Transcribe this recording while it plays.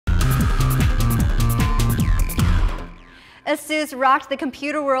ASUS rocked the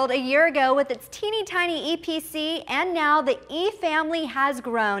computer world a year ago with its teeny tiny EPC, and now the E family has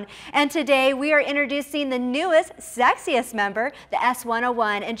grown. And today we are introducing the newest, sexiest member, the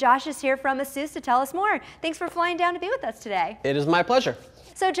S101. And Josh is here from ASUS to tell us more. Thanks for flying down to be with us today. It is my pleasure.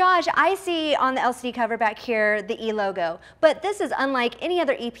 So Josh, I see on the LCD cover back here the E logo, but this is unlike any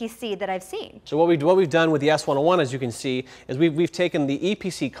other EPC that I've seen. So what we've done with the S101, as you can see, is we've taken the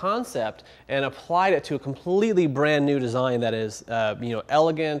EPC concept and applied it to a completely brand new design that is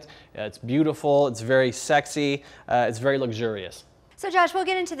elegant, it's beautiful, it's very sexy, it's very luxurious. So Josh, we'll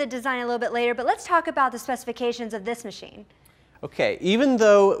get into the design a little bit later, but let's talk about the specifications of this machine. Okay, even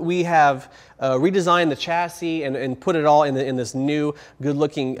though we have redesigned the chassis and put it all in this new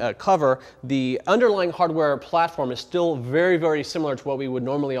good-looking cover, the underlying hardware platform is still very, very similar to what we would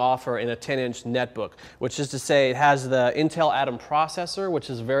normally offer in a 10-inch netbook, which is to say it has the Intel Atom processor,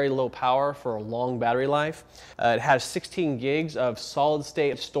 which is very low power for a long battery life. It has 16 gigs of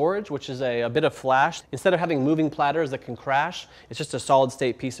solid-state storage, which is a bit of flash. Instead of having moving platters that can crash, it's just a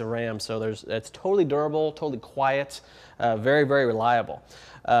solid-state piece of RAM, so it's totally durable, totally quiet, very, very reliable.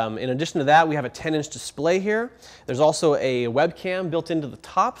 In addition to that, we have a 10-inch display here. There's also a webcam built into the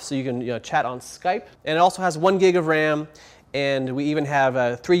top, so you can chat on Skype. And it also has 1 gig of RAM, and we even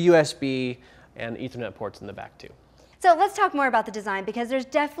have 3 USB and Ethernet ports in the back too. So let's talk more about the design, because there's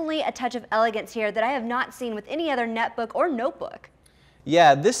definitely a touch of elegance here that I have not seen with any other netbook or notebook.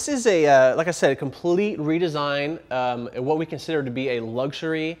 Yeah, this is like I said, a complete redesign, what we consider to be a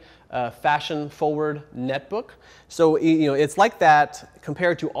luxury, fashion-forward netbook. So it's like that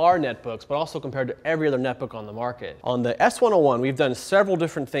compared to our netbooks, but also compared to every other netbook on the market. On the S101, we've done several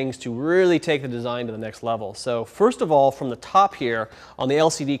different things to really take the design to the next level. So first of all, from the top here on the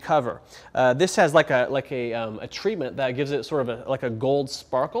LCD cover, this has like a treatment that gives it sort of like a gold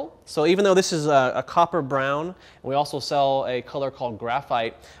sparkle. So even though this is a copper brown, and we also sell a color called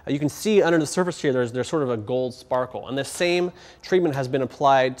graphite, you can see under the surface here there's sort of a gold sparkle. And the same treatment has been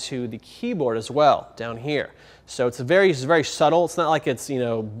applied to the keyboard as well down here. So it's very subtle. It's not like it's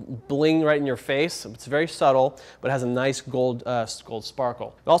bling right in your face. It's very subtle, but it has a nice gold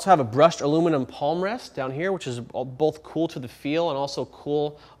sparkle. We also have a brushed aluminum palm rest down here, which is both cool to the feel and also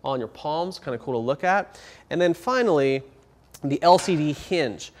cool on your palms, kind of cool to look at. And then finally, the LCD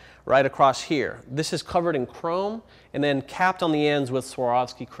hinge right across here. This is covered in chrome and then capped on the ends with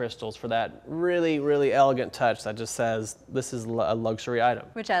Swarovski crystals for that really, really elegant touch that just says this is a luxury item.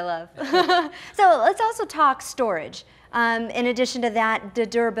 Which I love. So let's also talk storage. In addition to that, the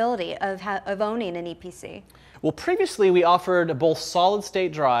durability of owning an EPC. Well, previously we offered both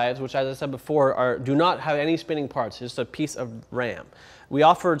solid-state drives, which as I said before do not have any spinning parts, it's just a piece of RAM. We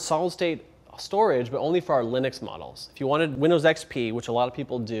offered solid-state storage, but only for our Linux models. If you wanted Windows XP, which a lot of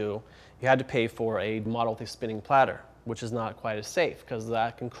people do, you had to pay for a model with a spinning platter, which is not quite as safe because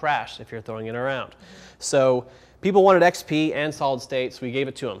that can crash if you're throwing it around. So people wanted XP and solid state, so we gave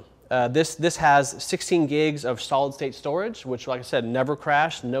it to them. This has 16 gigs of solid state storage, which, like I said, never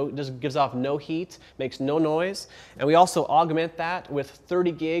crash, just gives off no heat, makes no noise. And we also augment that with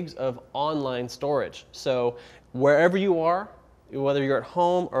 30 gigs of online storage. So wherever you are, whether you're at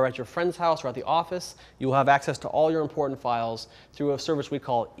home or at your friend's house or at the office, you will have access to all your important files through a service we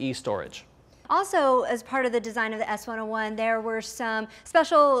call e-storage. Also, as part of the design of the S101, there were some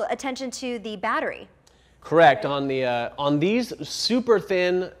special attention to the battery. Correct. On these super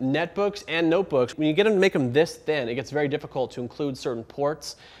thin netbooks and notebooks, when you get them to make them this thin, it gets very difficult to include certain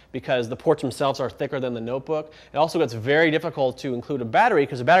ports because the ports themselves are thicker than the notebook. It also gets very difficult to include a battery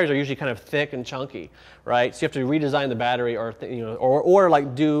because the batteries are usually kind of thick and chunky, right? So you have to redesign the battery or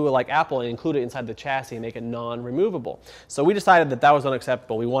like do like Apple and include it inside the chassis and make it non-removable. So we decided that was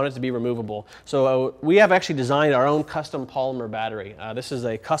unacceptable. We wanted it to be removable. So we have actually designed our own custom polymer battery. This is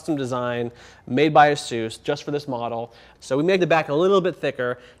a custom design made by ASUS just for this model. So we made the back a little bit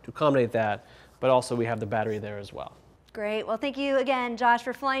thicker to accommodate that, but also we have the battery there as well. Great. Well, thank you again, Josh,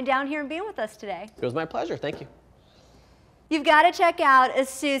 for flying down here and being with us today. It was my pleasure. Thank you. You've got to check out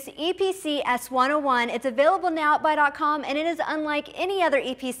ASUS EPC S101. It's available now at buy.com, and it is unlike any other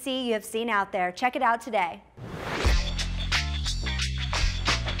EPC you have seen out there. Check it out today.